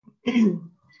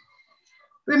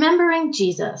Remembering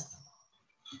Jesus.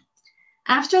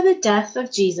 After the death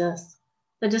of Jesus,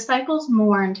 the disciples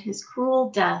mourned his cruel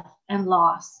death and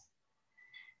loss.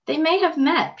 They may have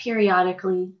met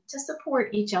periodically to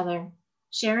support each other,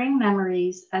 sharing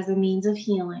memories as a means of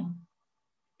healing.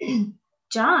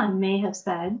 John may have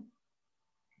said,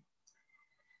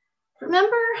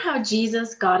 "Remember how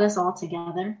Jesus got us all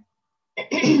together?"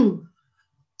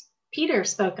 Peter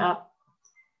spoke up.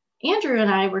 "Andrew and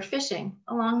I were fishing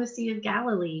along the Sea of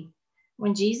Galilee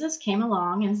when Jesus came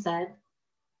along and said,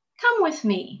 'Come with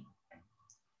me.'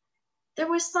 There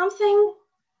was something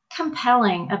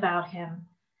compelling about him,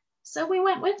 so we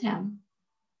went with him.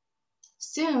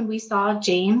 Soon we saw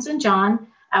James and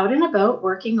John out in a boat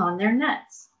working on their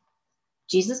nets.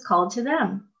 Jesus called to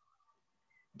them.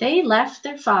 They left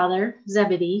their father,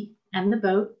 Zebedee, and the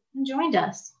boat and joined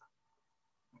us.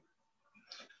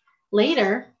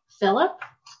 Later, Philip,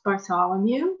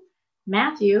 Bartholomew,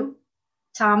 Matthew,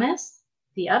 Thomas,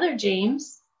 the other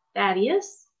James,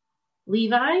 Thaddeus,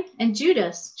 Levi, and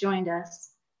Judas joined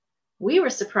us. We were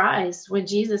surprised when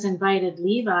Jesus invited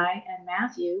Levi and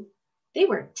Matthew. They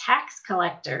were tax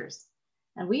collectors,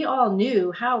 and we all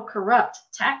knew how corrupt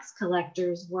tax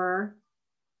collectors were.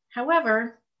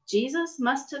 However, Jesus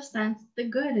must have sensed the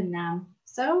good in them,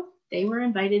 so they were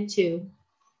invited too.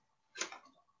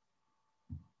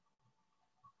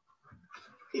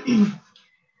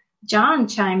 John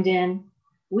chimed in,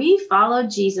 "We followed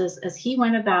Jesus as he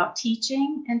went about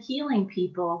teaching and healing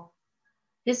people.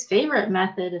 His favorite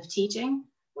method of teaching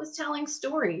was telling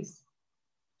stories.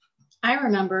 I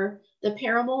remember the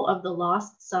parable of the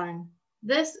lost son.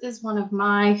 This is one of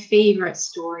my favorite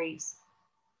stories.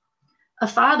 A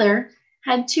father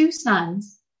had 2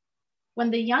 sons.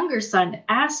 When the younger son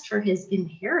asked for his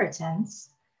inheritance,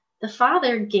 the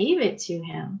father gave it to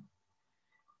him.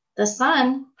 The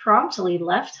son promptly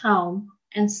left home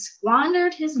and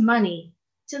squandered his money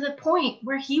to the point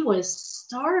where he was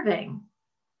starving.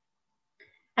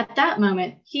 At that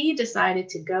moment, he decided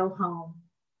to go home.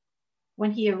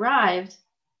 When he arrived,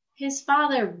 his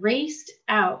father raced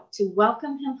out to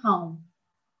welcome him home.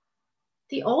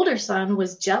 The older son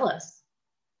was jealous,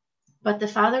 but the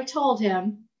father told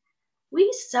him,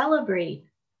 'We celebrate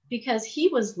because he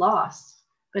was lost,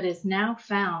 but is now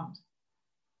found.'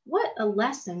 What a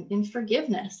lesson in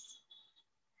forgiveness."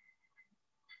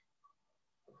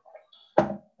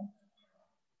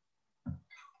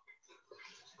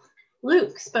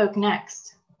 Luke spoke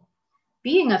next.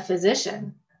 Being a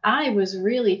physician, I was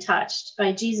really touched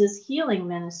by Jesus' healing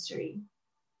ministry.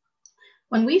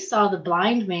 When we saw the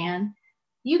blind man,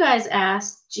 you guys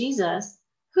asked Jesus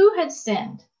who had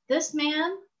sinned, this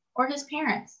man or his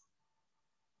parents.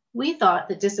 We thought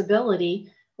the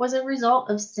disability was a result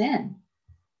of sin.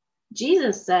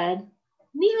 Jesus said,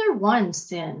 "Neither one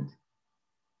sinned."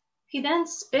 He then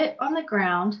spit on the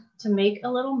ground to make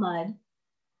a little mud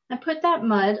and put that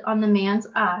mud on the man's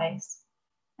eyes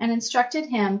and instructed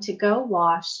him to go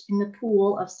wash in the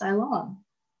pool of Siloam.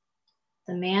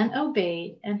 The man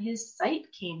obeyed and his sight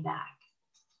came back.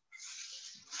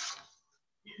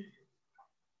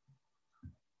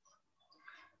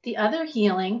 The other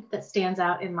healing that stands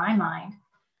out in my mind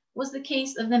was the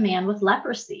case of the man with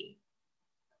leprosy.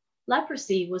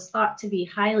 Leprosy was thought to be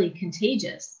highly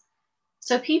contagious,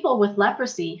 so people with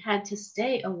leprosy had to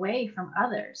stay away from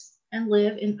others and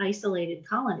live in isolated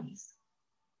colonies.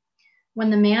 When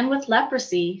the man with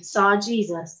leprosy saw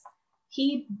Jesus,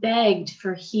 he begged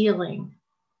for healing.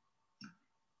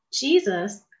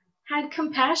 Jesus had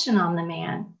compassion on the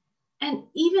man and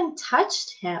even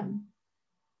touched him,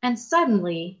 and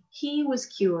suddenly he was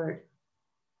cured.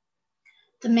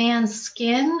 The man's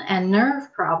skin and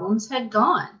nerve problems had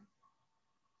gone.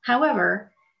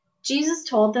 However, Jesus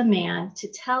told the man to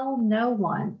tell no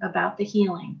one about the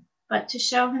healing, but to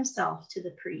show himself to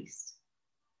the priest.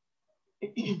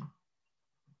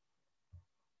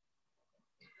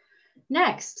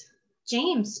 Next,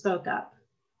 James spoke up.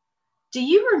 Do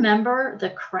you remember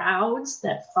the crowds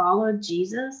that followed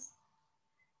Jesus?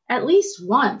 At least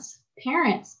once,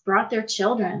 parents brought their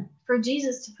children for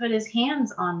Jesus to put his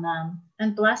hands on them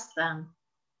and bless them.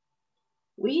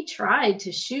 We tried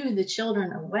to shoo the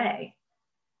children away,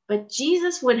 but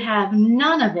Jesus would have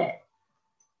none of it.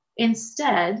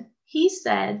 Instead, he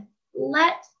said,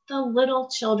 "Let the little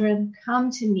children come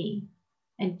to me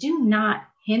and do not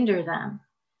hinder them,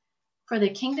 for the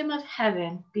kingdom of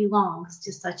heaven belongs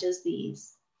to such as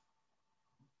these."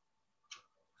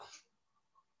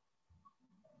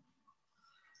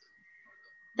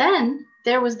 Then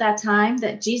there was that time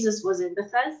that Jesus was in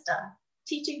Bethesda,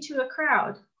 teaching to a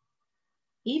crowd.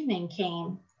 Evening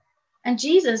came. And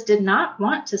Jesus did not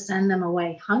want to send them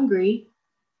away hungry.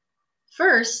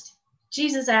 First,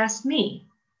 Jesus asked me,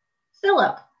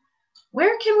 "Philip,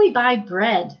 where can we buy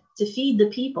bread to feed the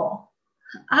people?"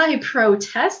 I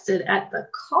protested at the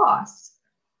cost.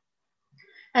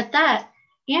 At that,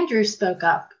 Andrew spoke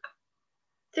up.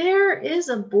 "There is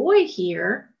a boy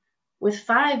here with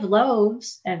 5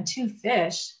 loaves and 2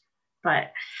 fish,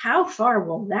 but how far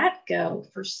will that go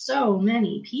for so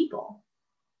many people?"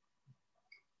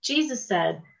 Jesus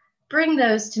said, "Bring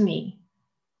those to me."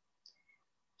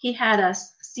 He had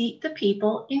us seat the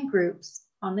people in groups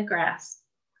on the grass.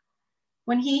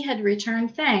 When he had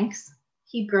returned thanks,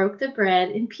 he broke the bread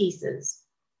in pieces,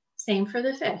 same for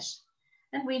the fish,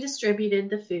 and we distributed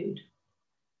the food.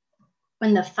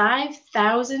 When the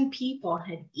 5,000 people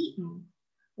had eaten,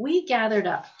 we gathered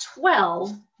up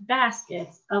 12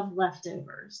 baskets of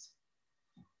leftovers.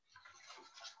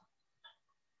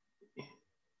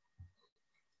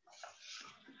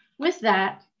 With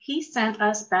that, he sent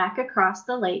us back across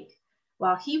the lake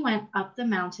while he went up the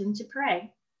mountain to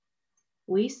pray.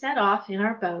 We set off in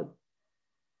our boat.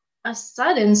 A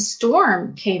sudden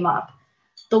storm came up.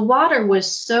 The water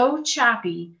was so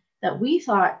choppy that we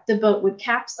thought the boat would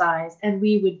capsize and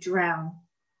we would drown.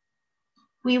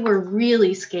 We were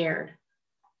really scared.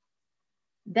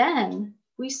 Then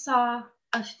we saw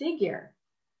a figure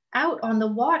out on the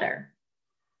water.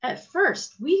 At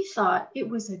first, we thought it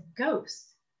was a ghost.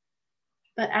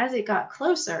 But as it got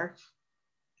closer,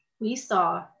 we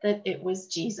saw that it was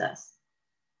Jesus.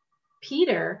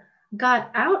 Peter got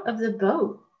out of the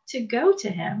boat to go to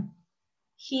him.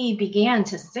 He began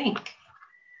to sink,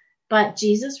 but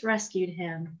Jesus rescued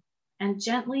him and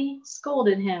gently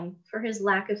scolded him for his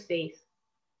lack of faith.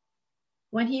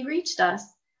 When he reached us,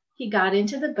 he got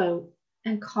into the boat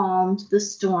and calmed the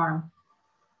storm.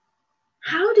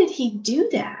 How did he do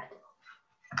that?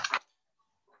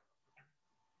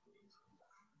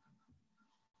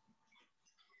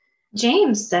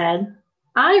 James said,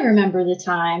 "I remember the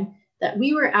time that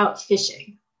we were out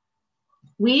fishing.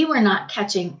 We were not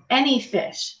catching any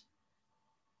fish.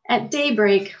 At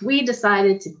daybreak, we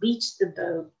decided to beach the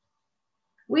boat.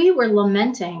 We were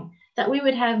lamenting that we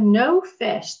would have no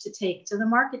fish to take to the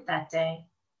market that day.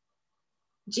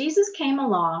 Jesus came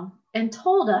along and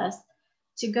told us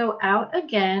to go out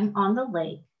again on the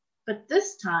lake, but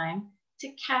this time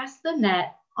to cast the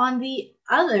net on the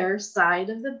other side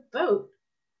of the boat.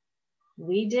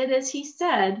 We did as he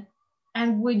said,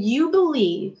 and would you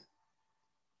believe,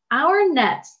 our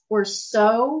nets were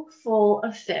so full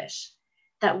of fish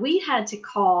that we had to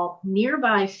call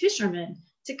nearby fishermen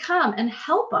to come and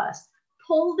help us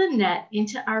pull the net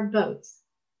into our boats.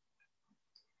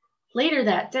 Later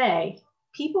that day,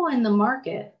 people in the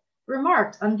market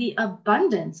remarked on the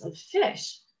abundance of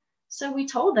fish, so we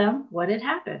told them what had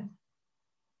happened.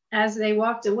 As they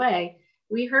walked away,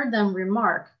 we heard them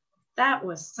remark, "That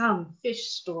was some fish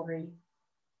story."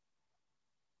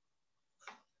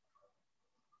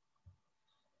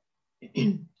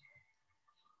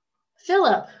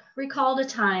 Philip recalled a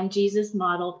time Jesus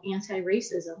modeled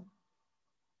anti-racism.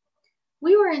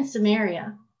 We were in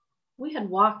Samaria. We had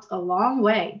walked a long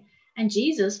way, and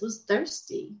Jesus was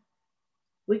thirsty.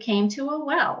 We came to a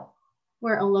well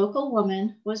where a local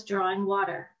woman was drawing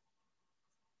water.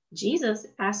 Jesus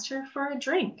asked her for a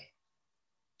drink.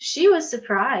 She was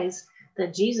surprised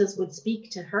that Jesus would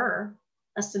speak to her,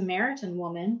 a Samaritan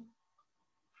woman.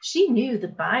 She knew the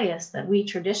bias that we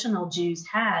traditional Jews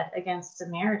had against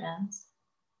Samaritans.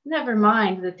 Never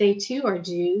mind that they too are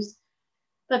Jews,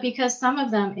 but because some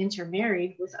of them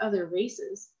intermarried with other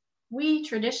races, we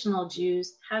traditional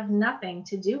Jews have nothing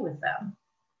to do with them.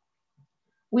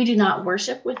 We do not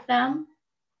worship with them.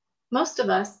 Most of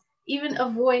us even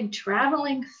avoid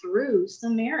traveling through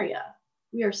Samaria.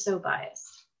 We are so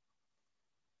biased.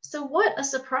 So what a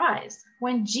surprise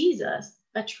when Jesus,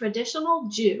 a traditional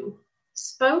Jew,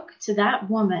 spoke to that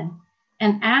woman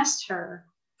and asked her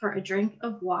for a drink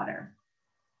of water.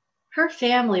 Her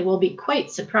family will be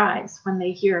quite surprised when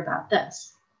they hear about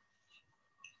this.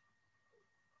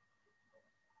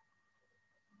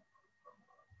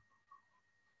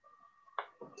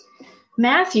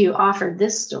 Matthew offered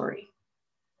this story.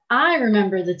 I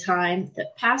remember the time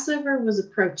that Passover was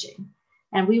approaching,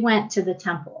 and we went to the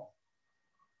temple.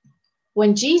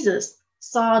 When Jesus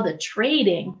saw the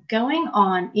trading going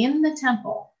on in the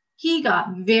temple, he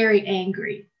got very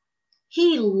angry.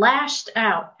 He lashed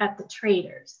out at the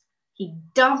traders. He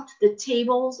dumped the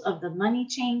tables of the money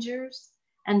changers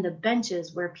and the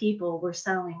benches where people were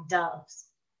selling doves.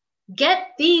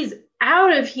 "Get these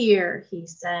out of here," he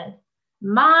said.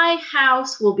 "My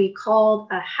house will be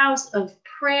called a house of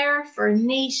prayer for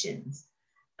nations,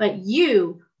 but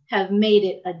you have made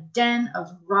it a den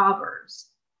of robbers.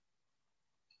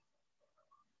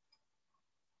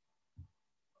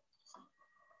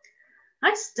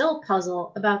 I still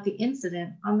puzzle about the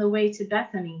incident on the way to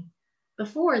Bethany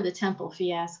before the temple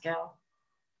fiasco.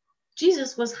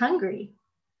 Jesus was hungry.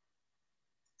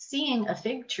 Seeing a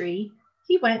fig tree,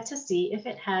 he went to see if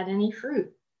it had any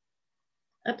fruit.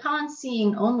 Upon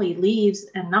seeing only leaves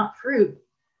and not fruit,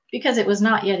 because it was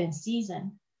not yet in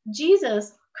season,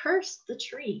 Jesus cursed the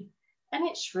tree, and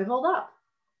it shriveled up.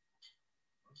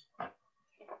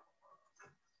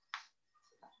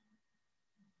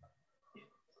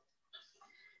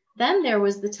 Then there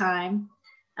was the time,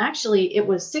 actually it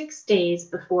was 6 days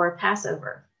before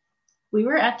Passover. We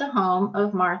were at the home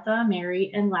of Martha,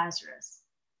 Mary, and Lazarus.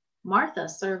 Martha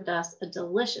served us a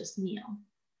delicious meal.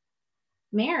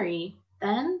 Mary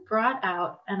then brought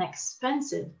out an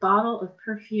expensive bottle of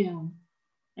perfume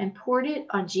and poured it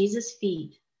on Jesus'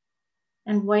 feet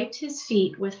and wiped his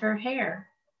feet with her hair.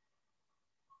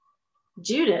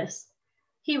 Judas,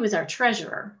 he was our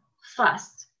treasurer,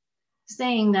 fussed,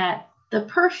 saying that the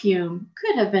perfume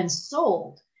could have been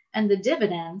sold and the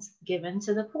dividends given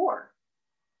to the poor.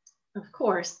 Of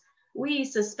course, we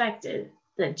suspected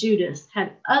that Judas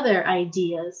had other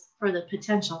ideas for the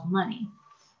potential money.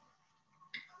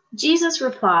 Jesus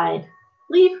replied,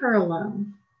 "Leave her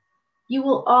alone. You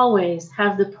will always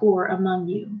have the poor among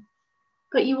you,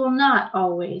 but you will not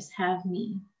always have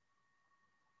me."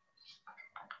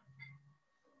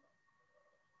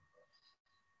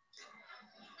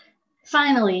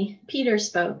 Finally, Peter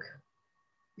spoke.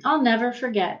 I'll never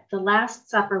forget the Last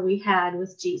Supper we had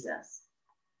with Jesus.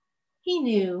 He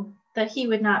knew that he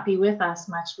would not be with us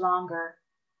much longer,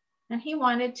 and he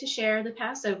wanted to share the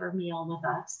Passover meal with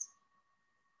us.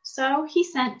 So he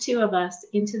sent 2 of us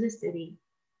into the city,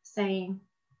 saying,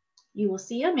 "You will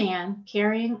see a man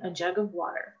carrying a jug of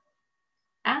water.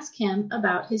 Ask him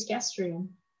about his guest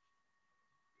room."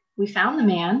 We found the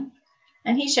man,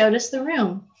 and he showed us the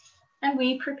room, and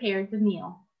we prepared the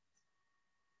meal.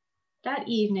 That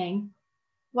evening,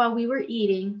 while we were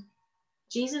eating,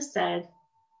 Jesus said,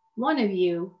 "One of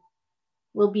you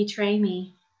will betray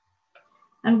me,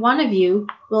 and one of you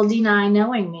will deny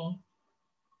knowing me."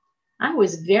 I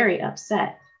was very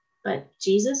upset, but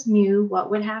Jesus knew what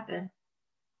would happen.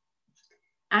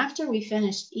 After we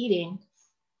finished eating,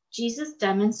 Jesus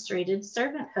demonstrated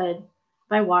servanthood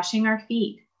by washing our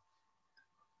feet.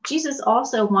 Jesus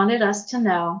also wanted us to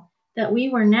know that we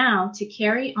were now to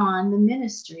carry on the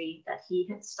ministry that he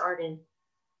had started.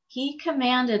 He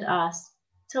commanded us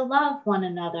to love one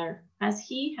another as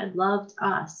he had loved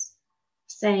us,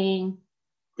 saying,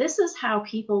 "This is how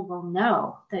people will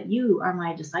know that you are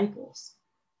my disciples."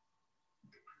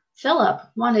 Philip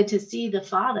wanted to see the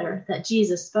Father that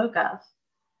Jesus spoke of,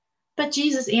 but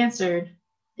Jesus answered,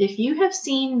 "If you have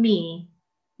seen me,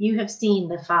 you have seen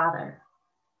the Father."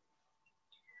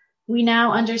 We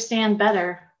now understand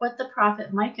better what the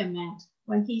prophet Micah meant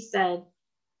when he said,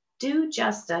 "Do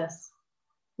justice,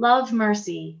 love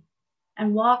mercy,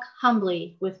 and walk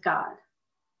humbly with God."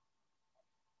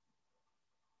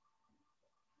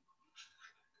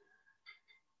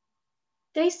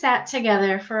 They sat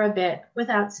together for a bit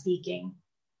without speaking.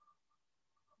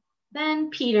 Then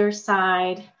Peter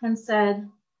sighed and said,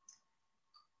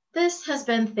 "This has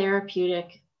been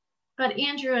therapeutic, but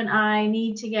Andrew and I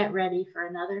need to get ready for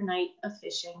another night of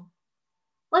fishing.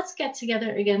 Let's get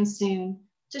together again soon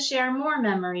to share more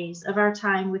memories of our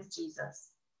time with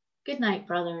Jesus. Good night,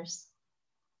 brothers."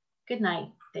 "Good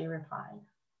night," they replied.